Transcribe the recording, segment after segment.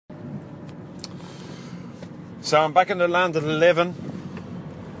So I'm back in the land of the living.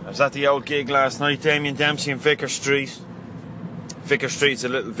 I was at the old gig last night, Damien Dempsey in Vicar Street. Vicar Street's a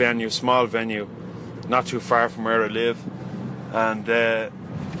little venue, small venue, not too far from where I live. And it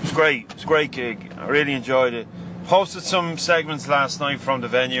was great. It was a great gig. I really enjoyed it. Posted some segments last night from the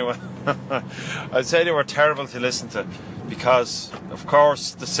venue. I'd say they were terrible to listen to because, of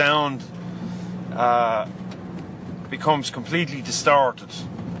course, the sound becomes completely distorted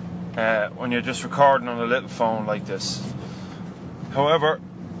when you're just recording on a little phone like this. However,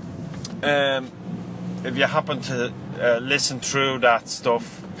 if you happen to listen through that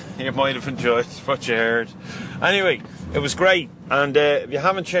stuff, you might have enjoyed what you heard. Anyway, it was great, and if you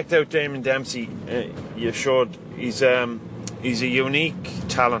haven't checked out Damien Dempsey, you should. He's a unique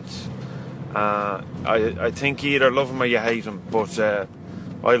talent. I think you either love him or you hate him, but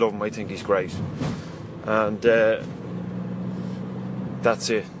I love him. I think he's great, and that's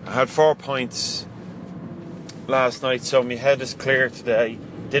it. I had 4 points last night, so my head is clear today.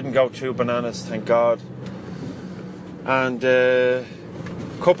 Didn't go too bananas, thank God. And a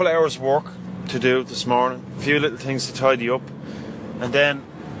couple of hours work to do this morning, a few little things to tidy up, and then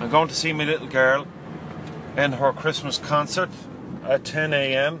I'm going to see my little girl in her Christmas concert at 10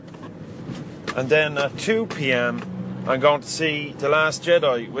 a.m. and then at 2 p.m. I'm going to see The Last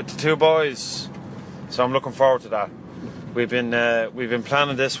Jedi with the two boys, so I'm looking forward to that. We've been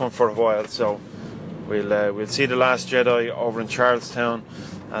planning this one for a while, so we'll see The Last Jedi over in Charlestown,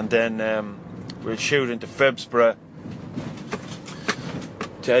 and then we'll shoot into Phibsborough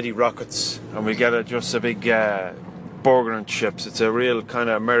to Eddie Rockets, and we'll get just a big burger and chips. It's a real kind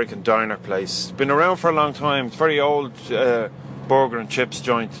of American diner place. It's been around for a long time. It's a very old burger and chips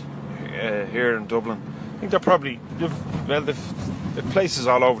joint here in Dublin. I think they're probably they've places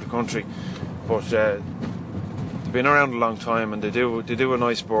all over the country, but they've been around a long time, and they do a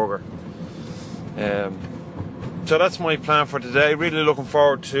nice burger. So that's my plan for today. Really looking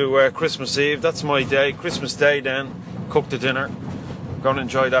forward to Christmas Eve. That's my day, Christmas Day. Then cook the dinner. I'm going to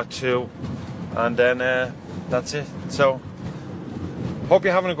enjoy that too, and then that's it. So hope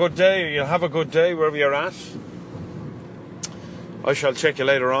you're having a good day, or you'll have a good day wherever you're at. I shall check you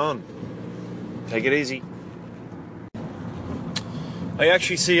later on. Take it easy. I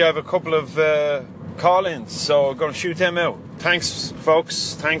actually see I have a couple of call-ins, so I'm going to shoot them out. Thanks,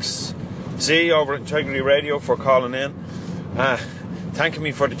 folks. Thanks, Z over at Integrity Radio, for calling in, thanking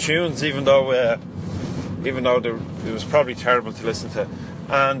me for the tunes, even though it was probably terrible to listen to.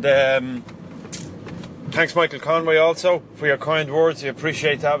 And thanks, Michael Conway, also for your kind words. I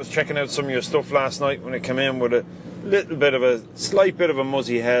appreciate that. I was checking out some of your stuff last night when it came in with a slight bit of a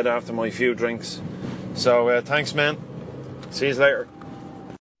muzzy head after my few drinks. So thanks, man. See you later.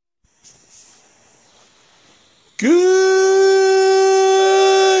 Good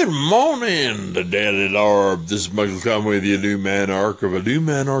morning, the Daily Larb. This is Michael Conway, the Illuminarch of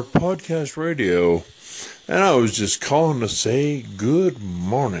Illuminarch Podcast Radio. And I was just calling to say good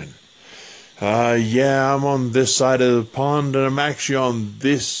morning. Yeah, I'm on this side of the pond, and I'm actually on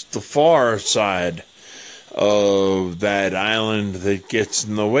the far side of that island that gets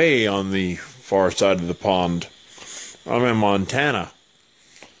in the way on the far side of the pond. I'm in Montana.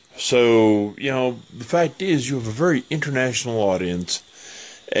 So, the fact is, you have a very international audience,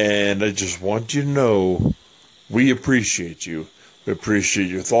 and I just want you to know we appreciate you. We appreciate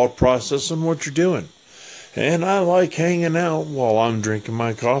your thought process and what you're doing. And I like hanging out while I'm drinking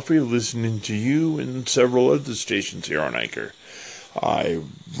my coffee, listening to you and several other stations here on Anchor. I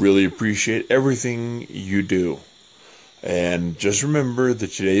really appreciate everything you do. And just remember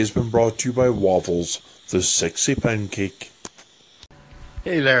that today has been brought to you by Waffles, the sexy pancake.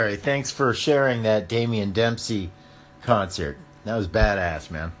 Hey Larry, thanks for sharing that Damien Dempsey concert. That was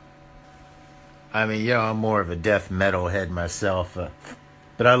badass, man. I mean, I'm more of a death metal head myself,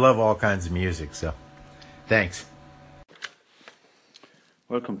 but I love all kinds of music, so thanks.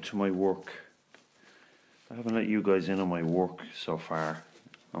 Welcome to my work. I haven't let you guys in on my work so far,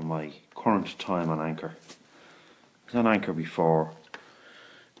 on my current time on Anchor. I was on Anchor before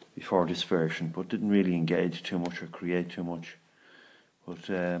this version, but didn't really engage too much or create too much.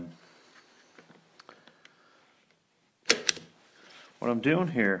 But what I'm doing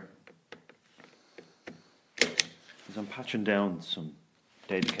here is I'm patching down some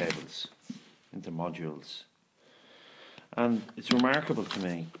data cables into modules, and it's remarkable to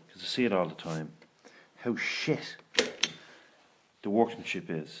me, because I see it all the time, how shit the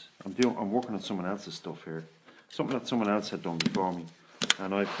workmanship is. I'm working on someone else's stuff here, something that someone else had done before me,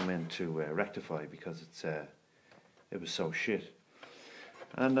 and I've come in to rectify because it was so shit.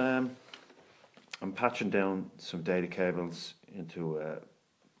 And I'm patching down some data cables into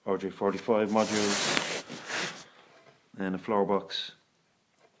RJ45 modules, and a floor box.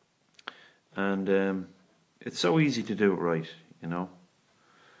 And it's so easy to do it right, you know.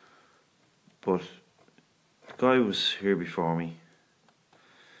 But the guy was here before me,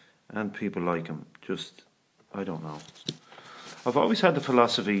 and people like him, just, I don't know. I've always had the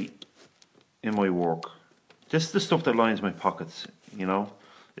philosophy in my work. This is the stuff that lines my pockets, you know.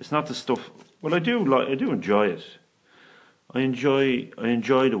 It's not the stuff. Well, I do enjoy it. I enjoy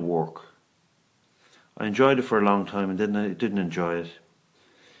the work. I enjoyed it for a long time, and then I didn't enjoy it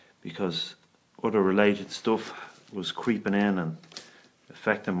because other related stuff was creeping in and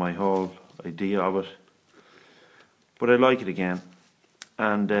affecting my whole idea of it. But I like it again,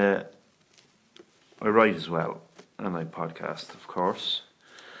 and I write as well, and I podcast, of course.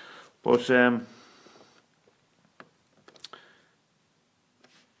 But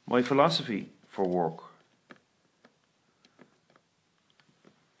my philosophy for work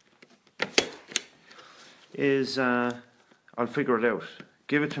is I'll figure it out.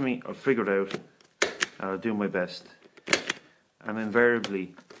 Give it to me, I'll figure it out, and I'll do my best. And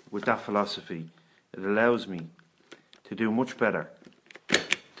invariably, with that philosophy, it allows me to do much better,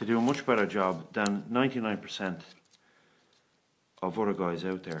 to do a much better job than 99% of other guys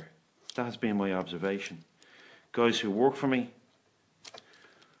out there. That has been my observation. Guys who work for me,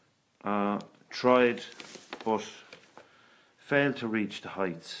 tried, but failed to reach the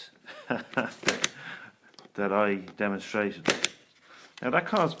heights that I demonstrated. Now that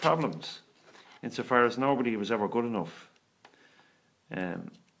caused problems, insofar as nobody was ever good enough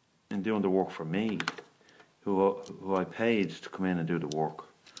in doing the work for me, who I paid to come in and do the work,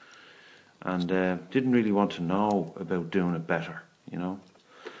 and didn't really want to know about doing it better, you know.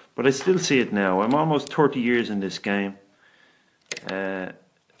 But I still see it now. I'm almost 30 years in this game.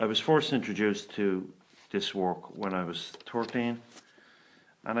 I was first introduced to this work when I was 13,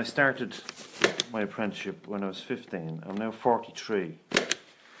 and I started my apprenticeship when I was 15. I'm now 43.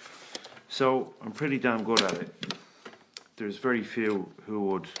 So I'm pretty damn good at it. There's very few who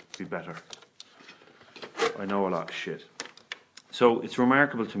would be better. I know a lot of shit. So it's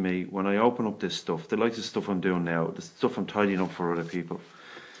remarkable to me when I open up this stuff, the likes of stuff I'm doing now, the stuff I'm tidying up for other people,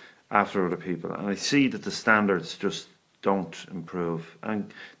 after other people, and I see that the standards just don't improve.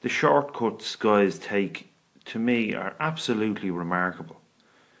 And the shortcuts guys take, to me, are absolutely remarkable.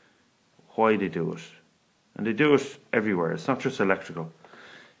 Why they do it. And they do it everywhere. It's not just electrical.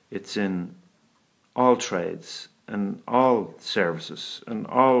 It's in all trades and all services and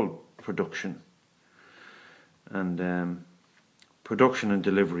all production. And production and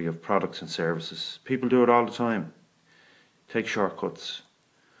delivery of products and services. People do it all the time. Take shortcuts.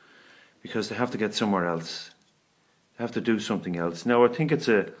 Because they have to get somewhere else. They have to do something else. Now, I think it's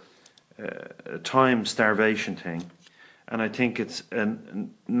a time starvation thing. And I think it's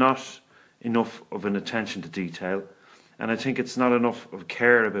not enough of an attention to detail. And I think it's not enough of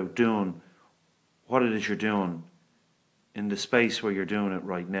care about doing what it is you're doing in the space where you're doing it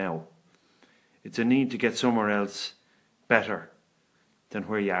right now. It's a need to get somewhere else better than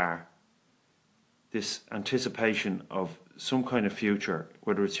where you are. This anticipation of some kind of future,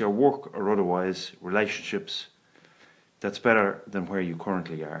 whether it's your work or otherwise, relationships, that's better than where you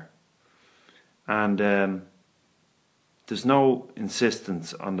currently are. And there's no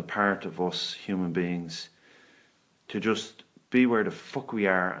insistence on the part of us human beings to just be where the fuck we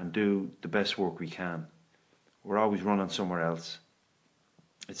are and do the best work we can. We're always running somewhere else.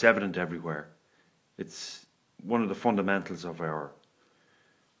 It's evident everywhere. It's one of the fundamentals of our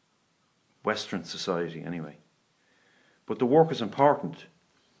Western society anyway. But the work is important.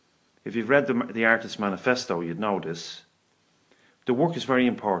 If you've read the Artist's Manifesto, you'd know this. The work is very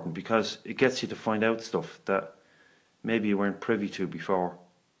important because it gets you to find out stuff that maybe you weren't privy to before.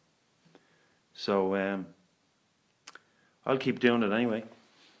 So I'll keep doing it anyway.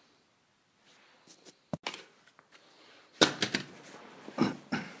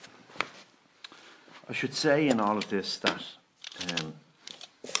 I should say in all of this that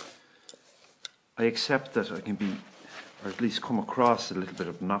I accept that I can be, or at least come across a little bit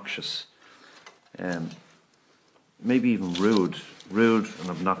obnoxious, maybe even rude and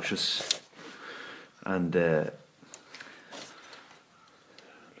obnoxious, and a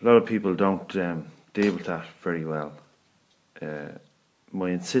lot of people don't deal with that very well.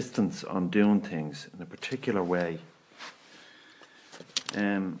 My insistence on doing things in a particular way,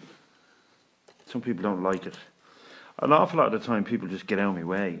 some people don't like it. An awful lot of the time people just get out of my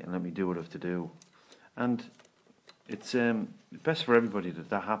way and let me do what I have to do. And it's best for everybody that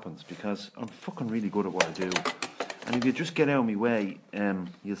that happens, because I'm fucking really good at what I do. And if you just get out of my way,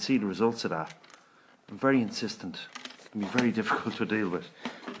 you'll see the results of that. I'm very insistent. can be very difficult to deal with,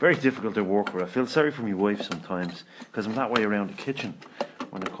 very difficult to work with. I feel sorry for my wife sometimes because I'm that way around the kitchen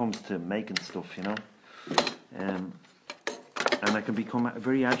when it comes to making stuff, you know. And I can become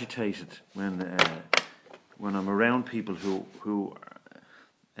very agitated when I'm around people who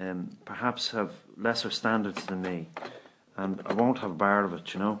perhaps have lesser standards than me, and I won't have a bar of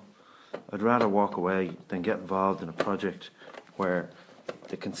it, you know. I'd rather walk away than get involved in a project where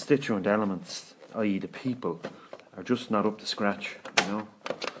the constituent elements, i.e. the people, are just not up to scratch, you know.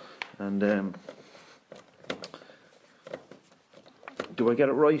 And do I get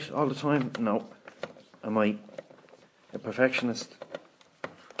it right all the time? No. Am I a perfectionist?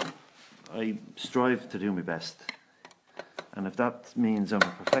 I strive to do my best. And if that means I'm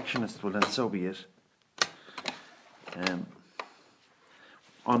a perfectionist, well then so be it.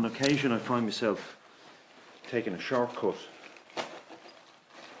 On occasion I find myself taking a shortcut,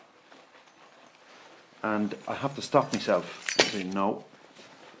 and I have to stop myself and say, no,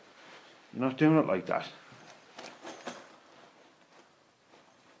 you're not doing it like that.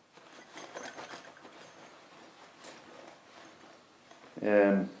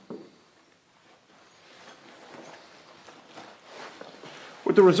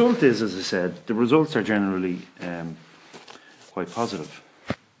 But the result is, as I said, the results are generally quite positive.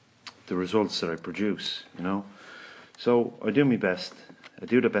 The results that I produce, you know. So I do my best. I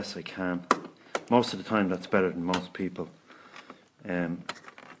do the best I can. Most of the time that's better than most people.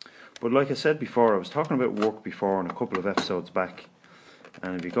 But like I said before, I was talking about work before on a couple of episodes back.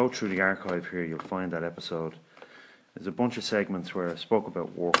 And if you go through the archive here, you'll find that episode. There's a bunch of segments where I spoke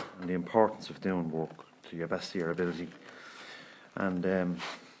about work and the importance of doing work to your best of your ability. And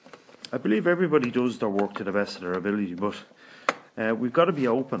I believe everybody does their work to the best of their ability, but we've got to be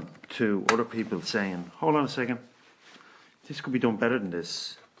open to other people saying, hold on a second, this could be done better than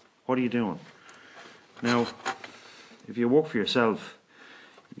this. What are you doing? Now, if you work for yourself,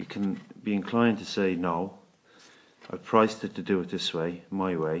 you can be inclined to say, no, I've priced it to do it this way,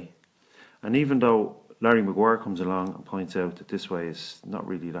 my way. And even though Larry Maguire comes along and points out that this way is not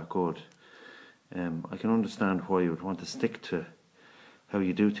really that good, I can understand why you would want to stick to how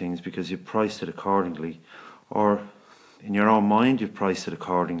you do things because you've priced it accordingly, or in your own mind you've priced it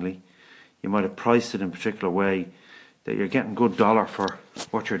accordingly. You might have priced it in a particular way that you're getting good dollar for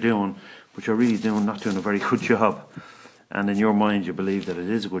what you're doing, but you're really not doing a very good job. And in your mind you believe that it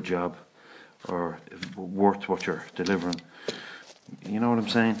is a good job or worth what you're delivering. You know what I'm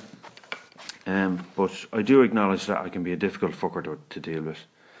saying? But I do acknowledge that I can be a difficult fucker to deal with,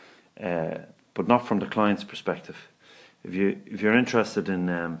 but not from the client's perspective. If you're interested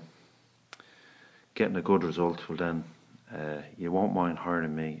in getting a good result, well then you won't mind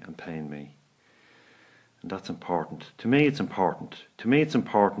hiring me and paying me, and that's important. To me, it's important.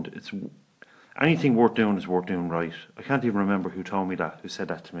 It's anything worth doing is worth doing right. I can't even remember who said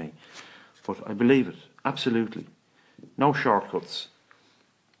that to me, but I believe it absolutely. No shortcuts.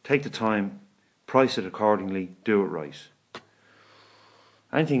 Take the time, price it accordingly, do it right.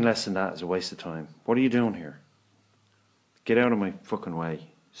 Anything less than that is a waste of time. What are you doing here? Get out of my fucking way.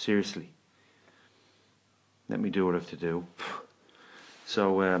 Seriously. Let me do what I have to do.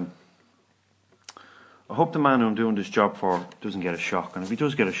 So, I hope the man who I'm doing this job for doesn't get a shock. And if he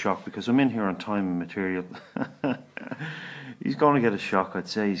does get a shock, because I'm in here on time and material, he's going to get a shock. I'd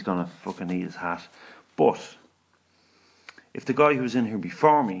say he's going to fucking eat his hat. But if the guy who was in here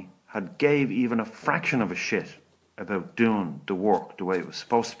before me had gave even a fraction of a shit about doing the work the way it was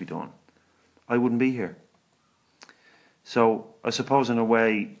supposed to be done, I wouldn't be here. So I suppose in a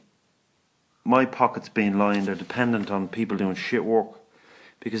way my pockets being lined are dependent on people doing shit work,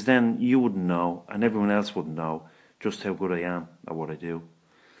 because then you wouldn't know and everyone else wouldn't know just how good I am at what I do,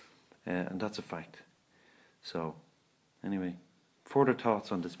 and that's a fact. So anyway, further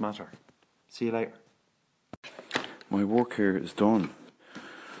thoughts on this matter. See you later. My work here is done.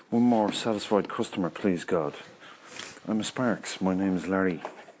 One more satisfied customer, please God. I'm a Sparks. My name is Larry.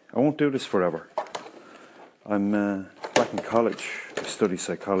 I won't do this forever. I'm back in college. I study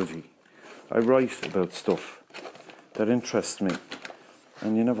psychology. I write about stuff that interests me,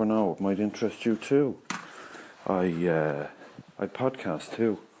 and you never know, it might interest you too. I podcast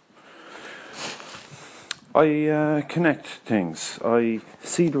too. I connect things. I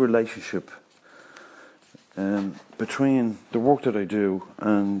see the relationship between the work that I do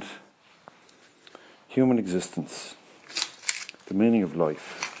and human existence, the meaning of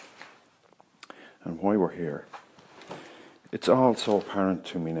life, and why we're here. It's all so apparent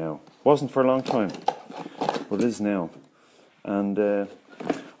to me now. Wasn't for a long time, but is now. And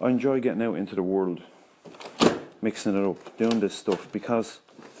I enjoy getting out into the world, mixing it up, doing this stuff, because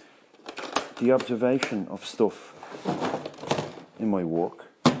the observation of stuff in my work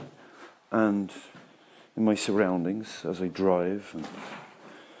and in my surroundings as I drive and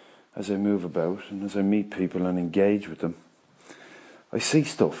as I move about and as I meet people and engage with them. I see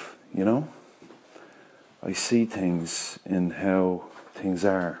stuff, you know? I see things in how things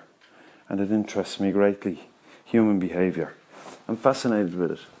are, and it interests me greatly. Human behaviour. I'm fascinated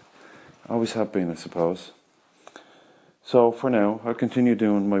with it. Always have been, I suppose. So for now, I'll continue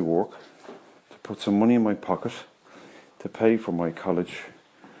doing my work to put some money in my pocket to pay for my college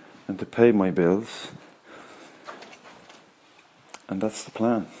and to pay my bills. And that's the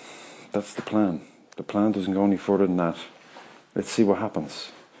plan. That's the plan. The plan doesn't go any further than that. Let's see what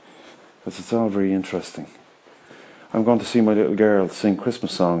happens. Because it's all very interesting. I'm going to see my little girl sing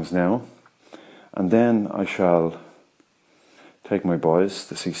Christmas songs now. And then I shall take my boys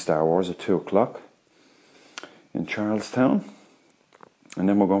to see Star Wars at 2 o'clock in Charlestown. And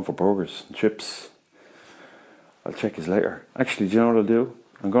then we're going for burgers and chips. I'll check his later. Actually, do you know what I'll do?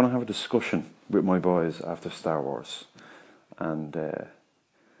 I'm going to have a discussion with my boys after Star Wars. And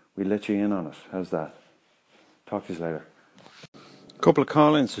we'll let you in on it. How's that? Talk to you later. A couple of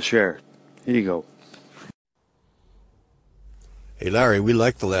call-ins to share. Here you go. Hey Larry, we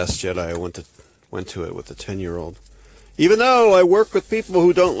liked The Last Jedi. I went to it with a 10-year-old. Even though I work with people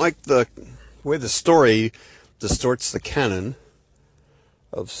who don't like the way the story distorts the canon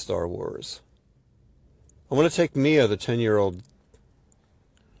of Star Wars. I want to take Mia, the 10-year-old,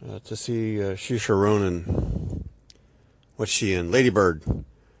 to see Saoirse Ronan. What's she in? Lady Bird.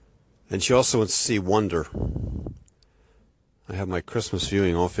 And she also wants to see Wonder. I have my Christmas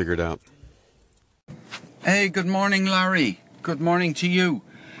viewing all figured out. Hey, good morning, Larry. Good morning to you.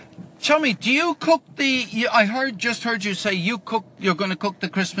 Tell me, do you cook just heard you say you're going to cook the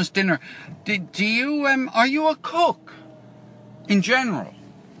Christmas dinner. Are you a cook in general?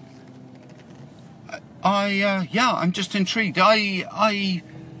 I'm just intrigued. I'm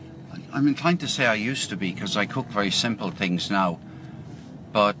inclined to say I used to be, because I cook very simple things now.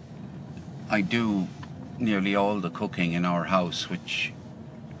 But I do nearly all the cooking in our house, which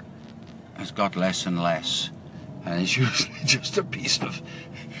has got less and less. And it's usually just a piece of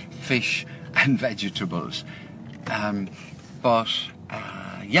fish and vegetables. Do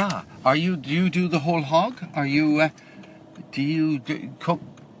you do the whole hog? Do you cook,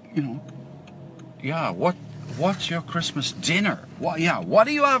 what's your Christmas dinner? What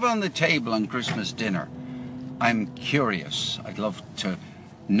do you have on the table on Christmas dinner? I'm curious. I'd love to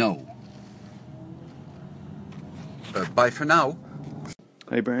know. Bye for now.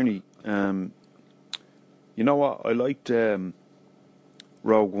 Hey Bernie, you know what? I liked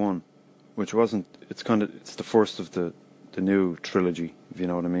Rogue One, which wasn't. It's the first of the new trilogy, if you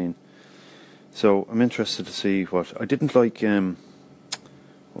know what I mean. So I'm interested to see what I didn't like. What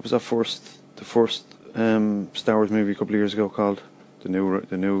was that the first Star Wars movie a couple of years ago called? The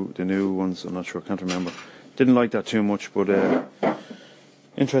new ones. I'm not sure. I can't remember. Didn't like that too much, but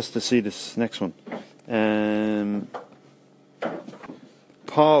interested to see this next one.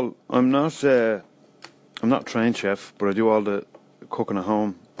 Paul, I'm not a trained chef, but I do all the cooking at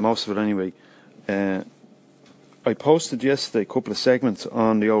home, most of it anyway. I posted yesterday a couple of segments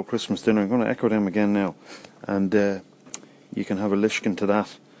on the old Christmas dinner. I'm going to echo them again now, and you can have a lishkin to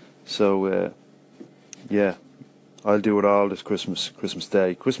that. So, I'll do it all this Christmas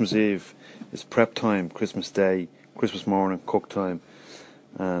Day. Christmas Eve is prep time, Christmas Day, Christmas morning, cook time,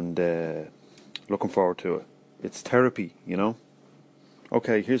 and looking forward to it. It's therapy, you know.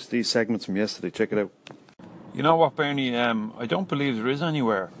 Okay, here's these segments from yesterday. Check it out. You know what, Bernie? I don't believe there is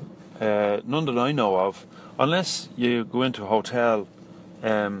anywhere, none that I know of, unless you go into a hotel,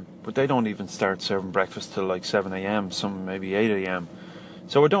 but they don't even start serving breakfast till like 7 a.m, some maybe 8 a.m.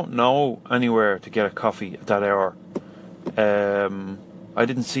 So I don't know anywhere to get a coffee at that hour. I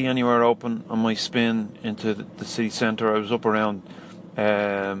didn't see anywhere open on my spin into the city centre. I was up around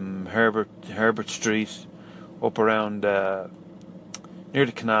Herbert Street, up around near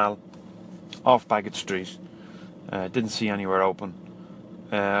the canal, off Bagot Street. Didn't see anywhere open.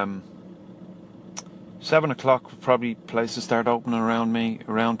 7 o'clock would probably places start opening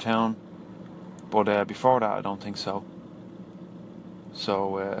around town, but before that I don't think so.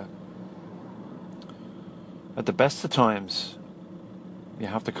 So at the best of times you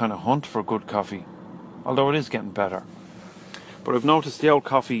have to kind of hunt for good coffee, although it is getting better. But I've noticed the old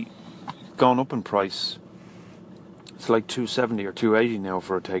coffee gone up in price. It's like $2.70 or $2.80 now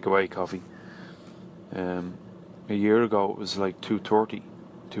for a takeaway coffee. A year ago it was like $2.30,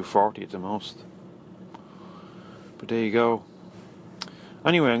 $2.40 at the most. But there you go.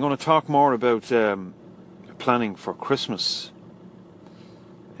 Anyway, I'm going to talk more about planning for Christmas,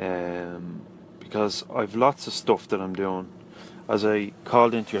 because I've lots of stuff that I'm doing, as I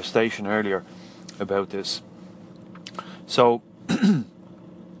called into your station earlier about this. So,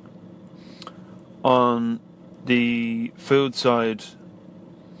 on the food side,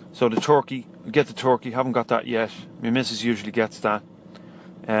 so the turkey, we get the turkey, haven't got that yet. My missus usually gets that.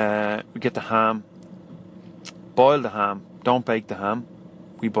 We get the ham, boil the ham, don't bake the ham,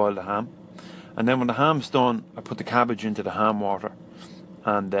 we boil the ham. And then when the ham's done, I put the cabbage into the ham water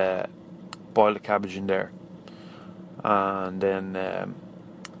and boil the cabbage in there. And then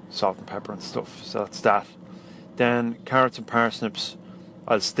salt and pepper and stuff, so that's that. Then carrots and parsnips,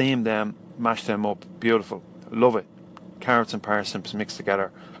 I'll steam them, mash them up, beautiful, love it. Carrots and parsnips mixed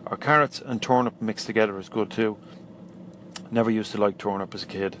together, or carrots and turnip mixed together is good too. Never used to like turnip as a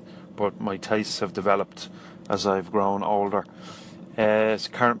kid, but my tastes have developed as I've grown older. It's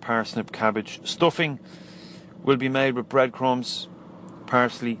carrot, parsnip, cabbage. Stuffing will be made with breadcrumbs,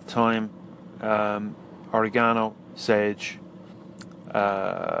 parsley, thyme, oregano, sage,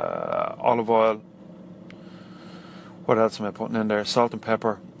 olive oil. What else am I putting in there? Salt and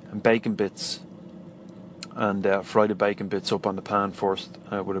pepper and bacon bits. And fry the bacon bits up on the pan first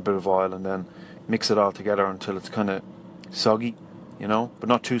with a bit of oil, and then mix it all together until it's kind of soggy, you know, but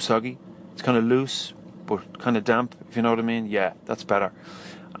not too soggy. It's kind of loose, but kind of damp, if you know what I mean. Yeah, that's better.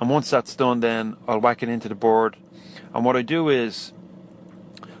 And once that's done, then I'll whack it into the board. And what I do is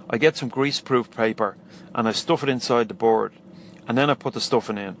I get some grease-proof paper and I stuff it inside the board, and then I put the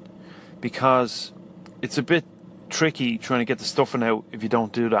stuffing in, because it's a bit tricky trying to get the stuffing out if you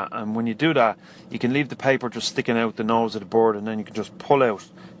don't do that. And when you do that, you can leave the paper just sticking out the nose of the board, and then you can just pull out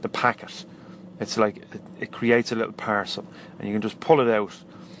the packet. It's like it creates a little parcel, and you can just pull it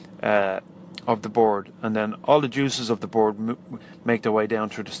out of the board, and then all the juices of the board make their way down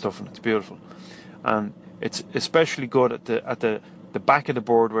through the stuffing. It's beautiful, and it's especially good at the back of the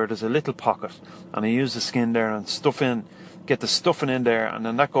board where there's a little pocket, and I use the skin there and get the stuffing in there, and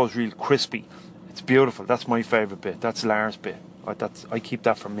then that goes real crispy. It's beautiful. That's my favourite bit. That's Lara's bit. I keep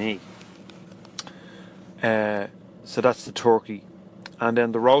that for me. So that's the turkey, and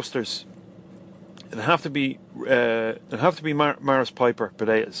then the roasters. It'll have to be Maris Piper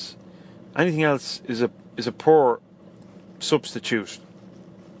potatoes. Anything else is a poor substitute.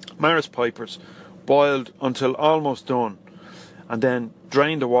 Maris Pipers, boiled until almost done, and then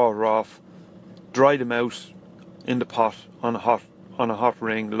drain the water off, dry them out in the pot on a hot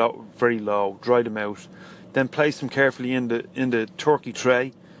ring, very low. Dry them out, then place them carefully in the turkey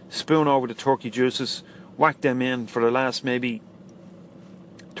tray. Spoon over the turkey juices, whack them in for the last maybe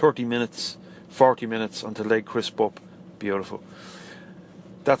 30 minutes, 40 minutes until they crisp up. Beautiful.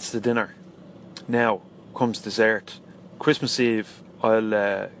 That's the dinner. Now comes dessert. Christmas Eve,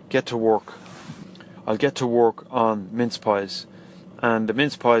 I'll get to work. I'll get to work on mince pies, and the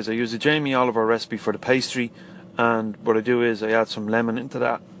mince pies I use a Jamie Oliver recipe for the pastry, and what I do is I add some lemon into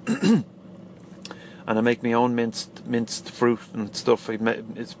that, and I make my own minced fruit and stuff.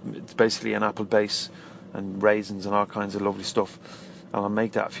 It's basically an apple base and raisins and all kinds of lovely stuff. And I'll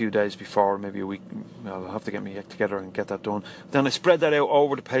make that a few days before, maybe a week. I'll have to get me together and get that done. Then I spread that out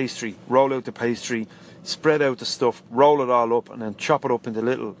over the pastry, roll out the pastry, spread out the stuff, roll it all up, and then chop it up into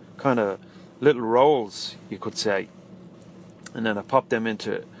little rolls, you could say. And then I pop them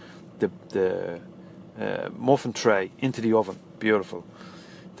into the muffin tray into the oven. Beautiful.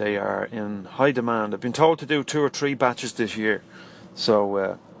 They are in high demand. I've been told to do 2 or 3 batches this year,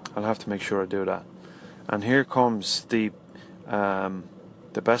 so I'll have to make sure I do that. And here comes the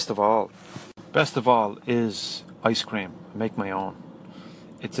best of all. Best of all is ice cream. I make my own.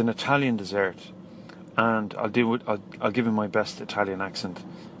 It's an Italian dessert, and I'll give you my best Italian accent.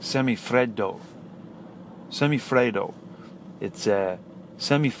 Semifreddo. It's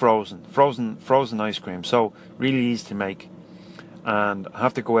frozen ice cream. So really easy to make. And I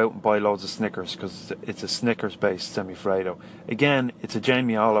have to go out and buy loads of Snickers because it's a Snickers-based semifreddo. Again, it's a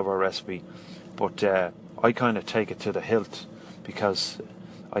Jamie Oliver recipe, but I kind of take it to the hilt because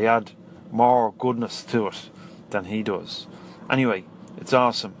I add more goodness to it than he does. Anyway, it's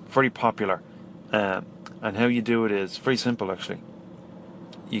awesome, very popular, and how you do it is very simple actually.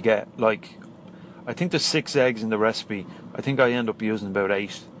 You get I think there's 6 eggs in the recipe. I think I end up using about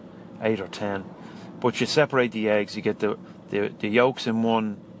 8 or 10. But you separate the eggs. You get the yolks in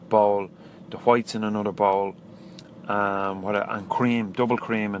one bowl, the whites in another bowl, and cream, double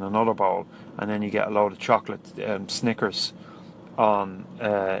cream in another bowl, and then you get a load of chocolate Snickers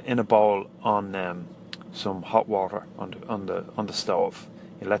in a bowl on some hot water on the stove.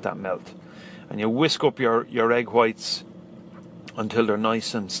 You let that melt, and you whisk up your egg whites until they're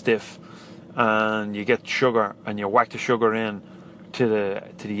nice and stiff, and you get sugar and you whack the sugar in to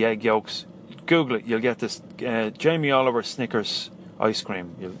the egg yolks. Google it. You'll get this Jamie Oliver Snickers ice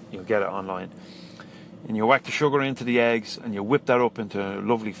cream. You'll get it online. And you whack the sugar into the eggs, and you whip that up into a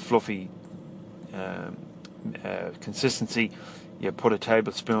lovely fluffy consistency. You put a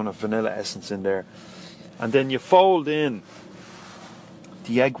tablespoon of vanilla essence in there, and then you fold in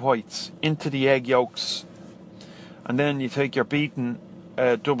the egg whites into the egg yolks, and then you take your beaten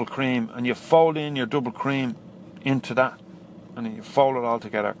double cream and you fold in your double cream into that, and then you fold it all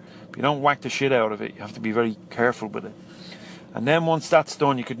together. But you don't whack the shit out of it. You have to be very careful with it. And then once that's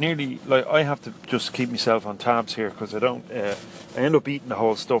done, you could nearly, like, I have to just keep myself on tabs here because I don't, I end up eating the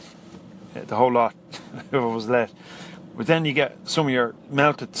whole stuff, the whole lot, if it was left. But then you get some of your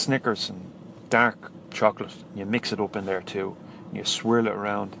melted Snickers and dark chocolate, and you mix it up in there too, and you swirl it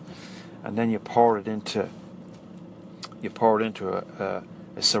around, and then you pour it into a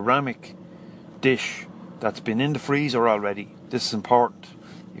ceramic dish that's been in the freezer already. This is important.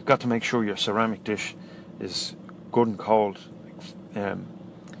 You've got to make sure your ceramic dish is good and cold.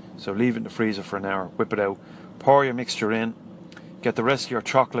 So leave it in the freezer for an hour, whip it out, pour your mixture in, get the rest of your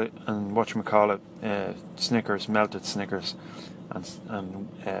chocolate and Snickers, melted Snickers, and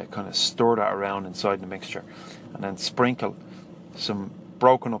kind of stir that around inside the mixture, and then sprinkle some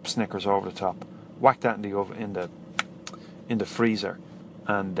broken up Snickers over the top. Whack that in the oven, in the freezer,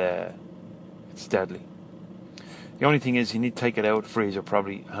 and it's deadly. The only thing is you need to take it out of the freezer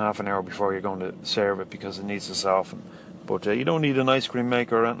probably half an hour before you're going to serve it because it needs to soften. But you don't need an ice cream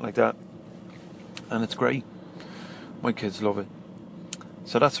maker or anything like that. And it's great. My kids love it.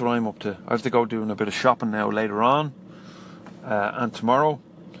 So that's what I'm up to. I have to go doing a bit of shopping now later on. And tomorrow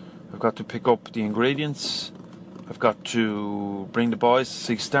I've got to pick up the ingredients. I've got to bring the boys to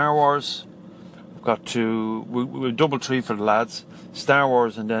see Star Wars. I've got to... We'll double tree for the lads. Star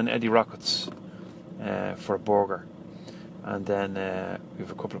Wars and then Eddie Rockets for a burger. And then we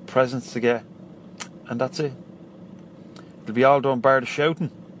have a couple of presents to get. And that's it. It'll be all done bar the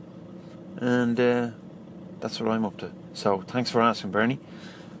shouting. And that's what I'm up to. So thanks for asking, Bernie.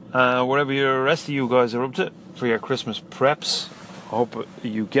 Whatever the rest of you guys are up to for your Christmas preps, I hope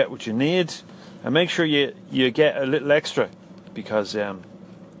you get what you need. And make sure you get a little extra because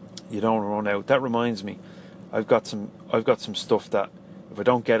you don't run out. That reminds me, I've got some stuff that if I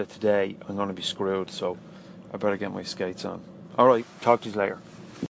don't get it today, I'm going to be screwed. So I better get my skates on. All right, talk to you later.